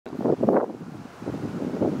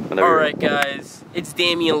Alright guys, it's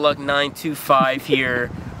Damien Luck 925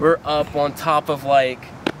 here. We're up on top of like,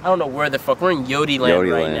 I don't know where the fuck, we're in Yodi Land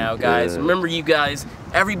right now guys. Yeah. Remember you guys,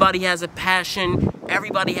 everybody has a passion,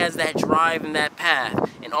 everybody has that drive and that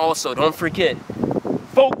path. And also, don't forget,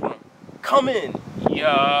 Fulcrum, come in,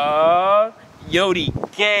 yeah, Yodi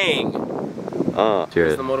gang.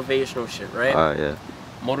 Here's the motivational shit, right? Yeah.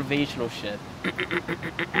 Motivational shit.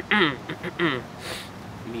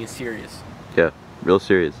 I'm being serious. Yeah, real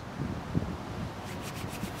serious.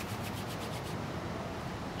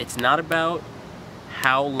 It's not about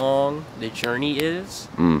how long the journey is.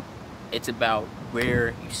 It's about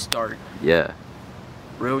where you start. Yeah.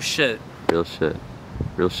 Real shit. Real shit.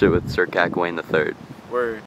 Real shit with Sir Cackwain III. Word.